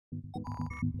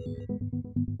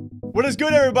What is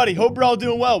good, everybody? Hope you're all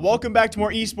doing well. Welcome back to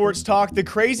more esports talk. The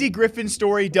crazy Griffin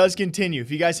story does continue. If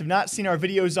you guys have not seen our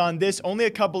videos on this, only a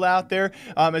couple out there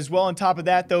as well. On top of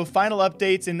that, though, final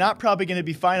updates, and not probably going to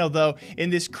be final, though, in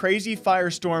this crazy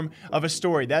firestorm of a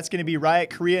story. That's going to be Riot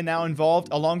Korea now involved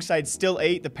alongside Still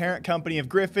 8, the parent company of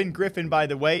Griffin. Griffin, by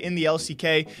the way, in the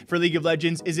LCK for League of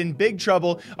Legends, is in big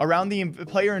trouble around the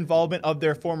player involvement of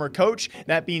their former coach,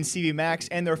 that being CVMax,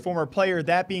 and their former player,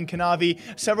 that being Kanavi.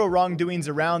 Several wrongdoings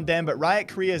around them, but Riot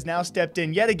Korea has now stepped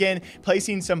in yet again,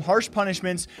 placing some harsh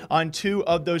punishments on two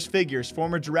of those figures.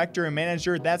 Former director and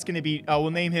manager, that's going to be,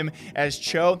 we'll name him as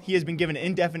Cho. He has been given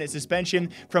indefinite suspension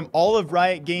from all of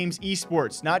Riot Games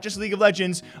esports, not just League of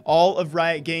Legends, all of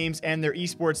Riot Games and their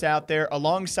esports out there.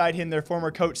 Alongside him, their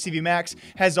former coach, CVMax,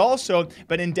 has also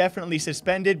been indefinitely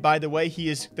suspended. By the way, he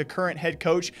is the current head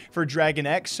coach for Dragon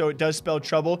X, so it does spell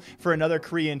trouble for another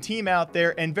Korean team out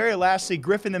there. And very lastly,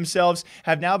 Griffin themselves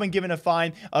have now been given a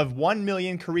fine of 1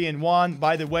 million Korean won.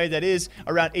 By the way, that is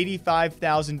around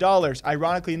 $85,000.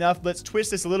 Ironically enough, let's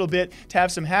twist this a little bit to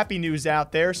have some happy news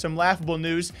out there, some laughable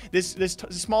news. This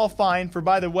small fine for,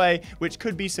 by the way, which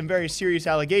could be some very serious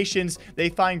allegations. They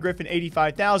fined Griffin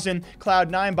 $85,000.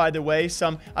 Cloud9, by the way,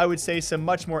 I would say some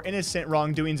much more innocent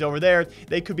wrongdoings over there.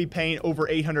 They could be paying over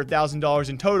 $800,000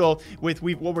 in total with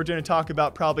what we're going to talk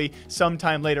about probably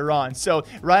sometime later on. So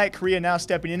Riot Korea now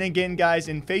stepping in again, guys,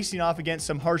 and facing off against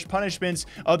some harsh punishments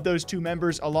of those two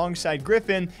members alongside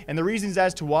Griffin. And the reasons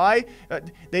as to why,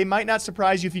 they might not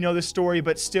surprise you if you know this story,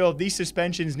 but still, these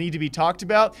suspensions need to be talked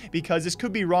about because this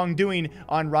could be wrongdoing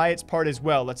on Riot's part as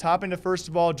well. Let's hop into, first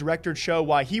of all, Director Cho,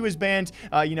 why he was banned.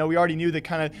 We already knew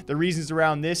the reasons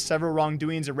around this, several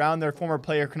wrongdoings around their former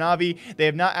player Kanavi. They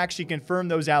have not actually confirmed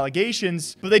those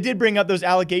allegations, but they did bring up those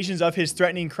allegations of his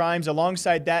threatening crimes.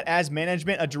 Alongside that, as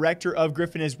management, a director of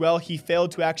Griffin as well, he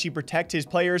failed to actually protect his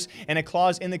players, and a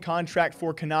clause in the contract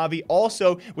for Kanavi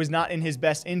also was not in his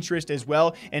best interest as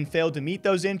well and failed to meet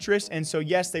those interests. And so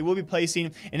yes, they will be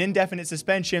placing an indefinite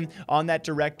suspension on that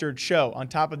director Cho. On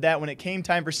top of that, when it came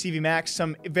time for CVMax,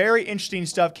 some very interesting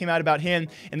stuff came out about him,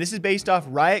 and this is based off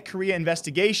Riot Korea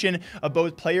investigation of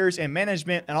both players and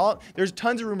management, and all. There's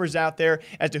tons of rumors out there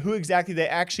as to who exactly they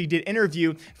actually did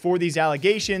interview for these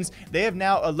allegations. They have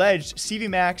now alleged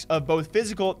CVMax of both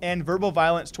physical and verbal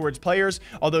violence towards players,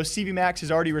 although CVMax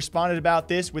has already responded about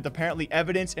this with apparently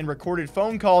evidence and recorded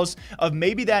phone calls of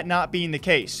maybe that not being the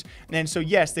case. And so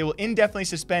yes, they will indefinitely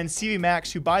suspend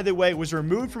CVMax, who, by the way, was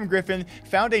removed from Griffin,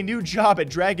 found a new job at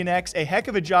Dragon X, a heck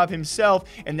of a job himself,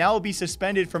 and now will be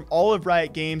suspended from all of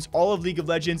Riot Games, all of League of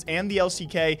Legends, and the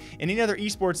LCK, and any other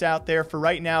esports out there for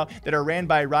right now that are ran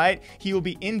by Riot. He will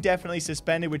be indefinitely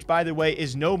suspended, which, by the way,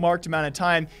 is no marked amount of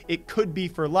time. It could be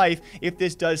for life if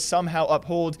this does somehow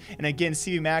uphold. And again,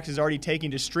 CVMax is already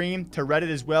taking to stream, to Reddit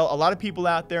as well. A lot of people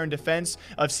out there in defense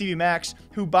of CVMax,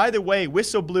 who, by the way,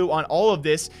 whistle blew on all of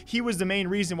this. He was the main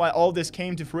reason why all of this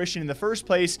came to fruition in the first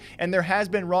place, and there has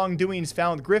been wrongdoings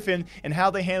found with Griffin and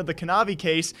how they handled the Kanavi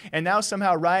case, and now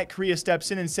somehow Riot Korea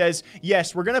steps in and says,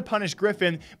 yes, we're going to punish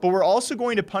Griffin, but we're also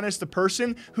going to punish the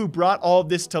person who brought all of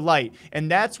this to light. And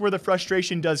that's where the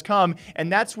frustration does come,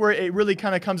 and that's where it really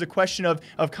kind of comes a question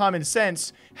of common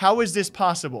sense. How is this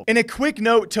possible? And a quick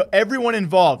note to everyone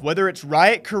involved, whether it's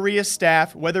Riot Korea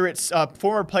staff, whether it's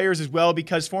former players as well,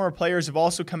 because former players have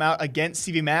also come out against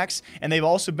CVMax, and they've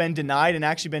also been denied and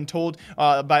actually been told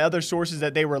by other sources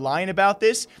that they were lying about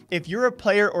this. If you're a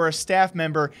player or a staff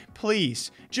member,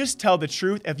 please just tell the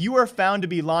truth. If you are found to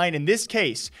be lying in this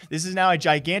case, this is now a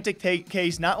gigantic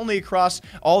case, not only across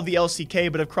all of the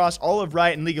LCK, but across all of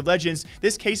Riot and League of Legends.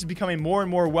 This case is becoming more and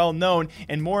more well known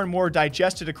and more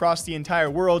digested across the entire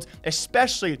world,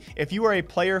 especially if you are a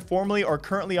player formerly or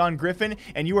currently on Griffin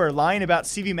and you are lying about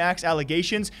CVMax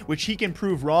allegations, which he can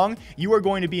prove wrong. You are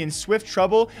going to be in swift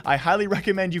trouble. I highly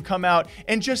recommend you come out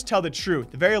and just tell the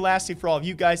truth. The very last thing for all of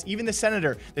you guys, even the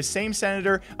senator, the same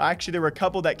senator, actually there were a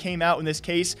couple that came out when this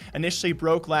case initially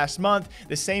broke last month.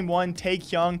 The same one,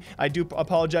 Tae-kyung, I do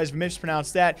apologize if I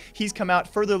mispronounced that. He's come out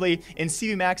furtherly in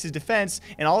CVMax's defense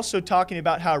and also talking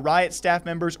about how Riot staff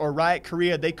members or Riot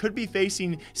Korea, they could be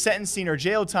facing sentencing or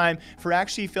jail time for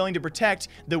actually failing to protect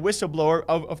the whistleblower,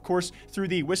 of course, through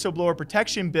the whistleblower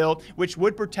protection bill, which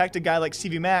would protect a guy like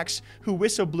CVMax who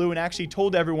whistleblew and actually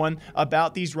told everyone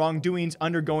about these wrongdoings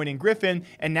undergoing in Griffin,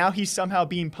 and now he's somehow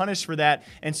being punished for that.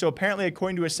 And so apparently,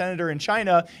 according to a senator in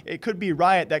China, it could be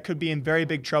Riot that could be in very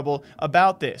big trouble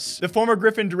about this. The former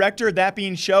Griffin director, that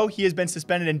being Show, he has been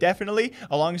suspended indefinitely.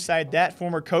 Alongside that,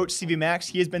 former coach CVMax,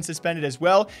 he has been suspended as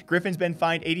well. Griffin's been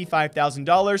fined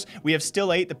 $85,000. We have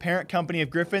Still 8, the parent company of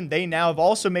Griffin. They now have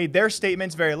also made their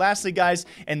statements. Very lastly, guys,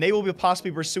 and they will be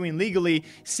possibly pursuing legally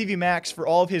CVMax for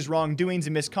all of his wrongdoings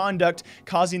and misconduct,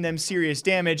 causing them serious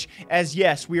damage. As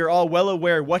yes, we are all well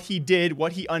aware what he did,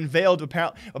 what he unveiled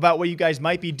about what you guys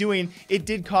might be doing. It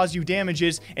did cause you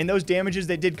damages, and those damages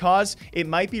that did cause, it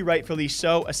might be rightfully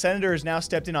so. A senator has now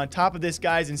stepped in on top of this,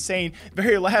 guys, and saying,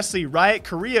 very lastly, Riot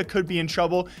Korea could be in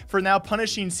trouble for now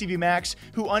punishing CVMax,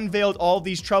 who unveiled all of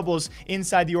these troubles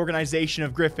inside the organization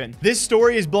of Griffin. This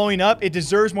story is blowing up. It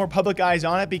deserves more public eyes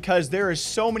on it because there are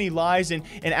so many lies and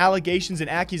allegations and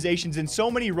accusations and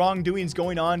so many wrongdoings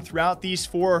going on throughout these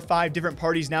 4 or 5 different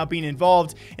parties now being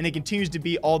involved, and it continues to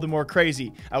be all the more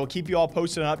crazy. I will keep you all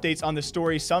posted on updates on the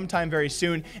story sometime very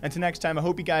soon. Until next time, I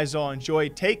hope you guys all enjoy.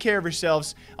 Take care of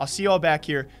yourselves. I'll see you all back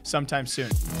here sometime soon.